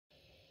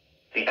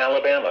The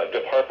Alabama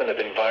Department of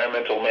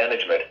Environmental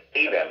Management,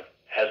 (EAS),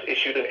 has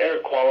issued an air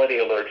quality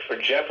alert for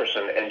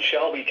Jefferson and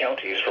Shelby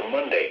counties for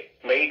Monday,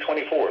 May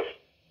 24th.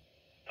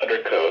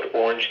 Under Code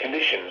Orange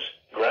conditions,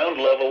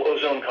 ground-level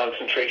ozone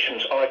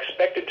concentrations are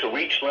expected to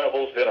reach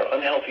levels that are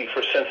unhealthy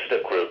for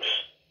sensitive groups.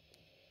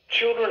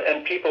 Children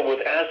and people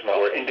with asthma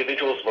are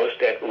individuals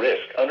most at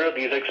risk under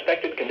these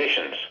expected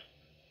conditions.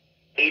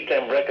 EAS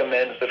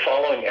recommends the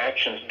following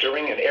actions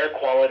during an air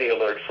quality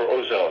alert for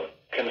ozone.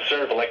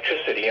 Conserve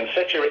electricity and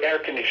set your air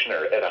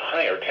conditioner at a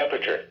higher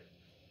temperature.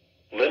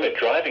 Limit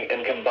driving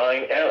and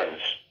combine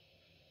errands.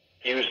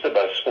 Use the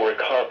bus or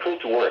carpool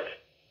to work.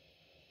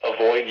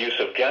 Avoid use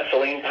of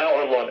gasoline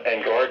power lawn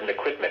and garden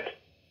equipment.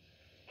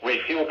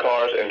 Refuel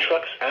cars and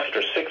trucks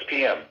after 6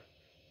 p.m.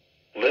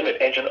 Limit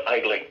engine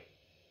idling.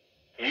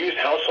 Use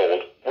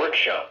household,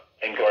 workshop,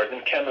 and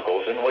garden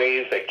chemicals in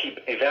ways that keep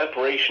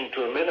evaporation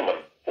to a minimum,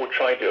 or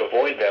try to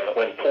avoid them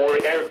when poor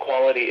air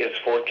quality is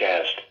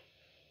forecast.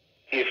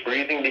 If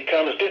breathing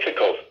becomes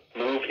difficult,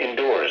 move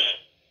indoors.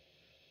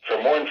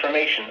 For more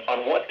information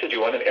on what to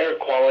do on an air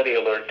quality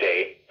alert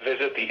day,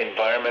 visit the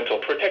Environmental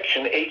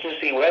Protection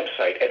Agency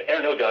website at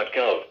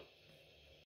airno.gov.